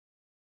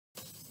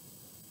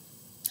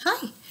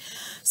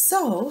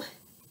So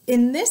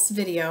in this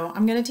video,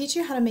 I'm going to teach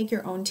you how to make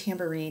your own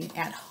tambourine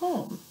at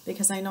home,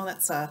 because I know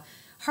that's a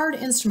hard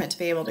instrument to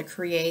be able to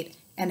create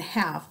and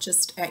have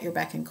just at your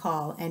beck and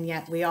call, and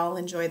yet we all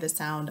enjoy the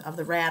sound of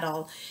the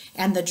rattle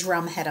and the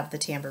drum head of the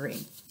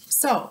tambourine.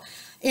 So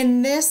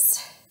in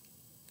this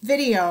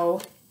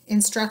video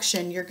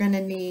instruction, you're going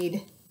to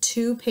need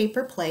 2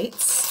 paper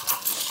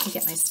plates. Let me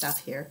get my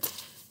stuff here.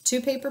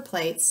 2 paper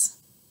plates.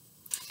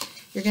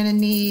 You're going to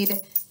need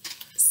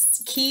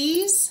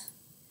keys,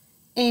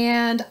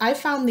 and I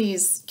found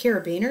these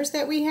carabiners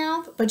that we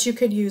have, but you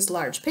could use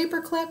large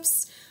paper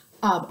clips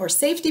or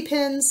safety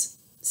pins,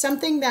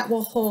 something that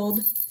will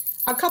hold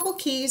a couple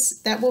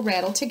keys that will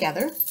rattle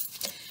together.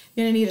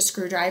 You're going to need a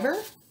screwdriver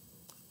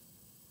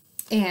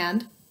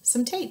and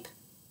some tape.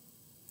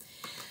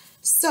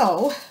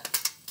 So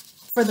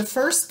for the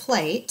first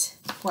plate,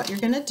 what you're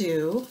going to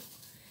do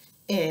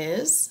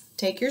is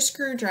take your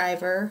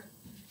screwdriver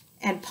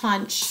and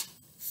punch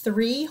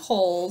 3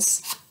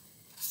 holes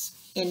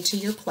into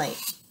your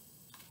plate.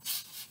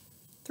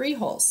 3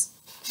 holes.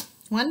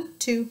 1,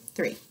 2,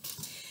 3.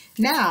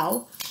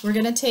 Now we're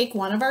going to take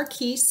one of our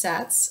key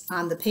sets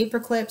on the paper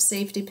clip,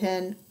 safety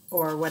pin,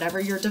 or whatever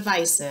your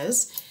device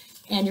is,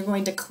 and you're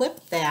going to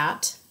clip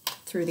that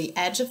through the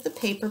edge of the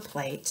paper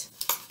plate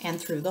and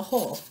through the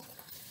hole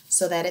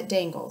so that it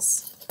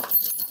dangles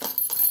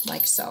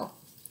like so.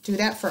 Do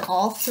that for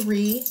all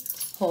 3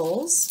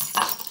 holes.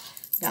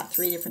 Got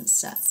 3 different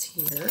sets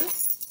here.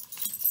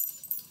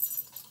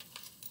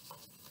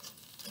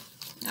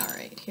 All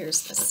right,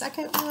 here's the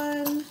second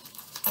one,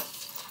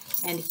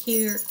 and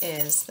here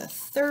is the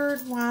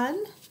third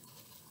one.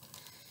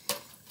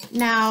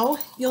 Now,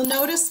 you'll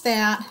notice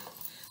that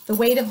the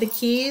weight of the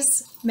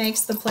keys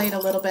makes the plate a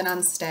little bit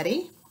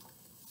unsteady,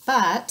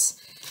 but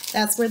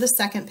that's where the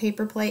second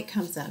paper plate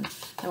comes in.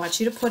 I want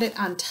you to put it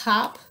on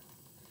top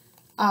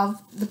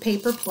of the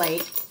paper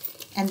plate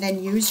and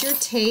then use your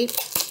tape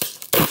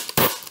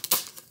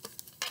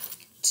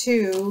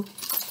to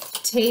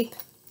tape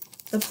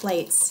the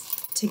plates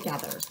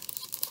together.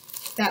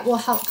 That will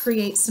help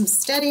create some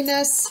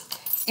steadiness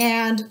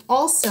and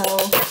also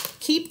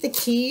keep the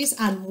keys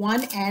on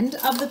one end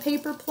of the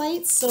paper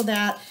plate so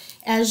that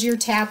as you're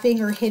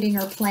tapping or hitting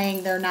or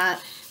playing, they're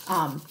not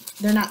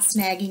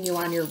snagging you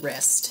on your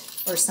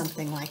wrist or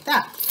something like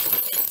that.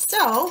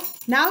 So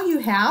now you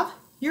have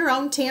your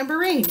own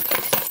tambourine.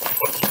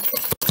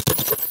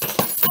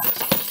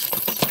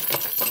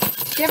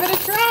 Give it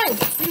a try.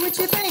 See what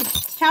you think.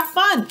 Have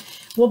fun.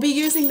 We'll be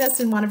using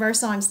this in one of our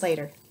songs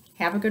later.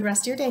 Have a good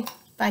rest of your day.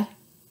 Bye.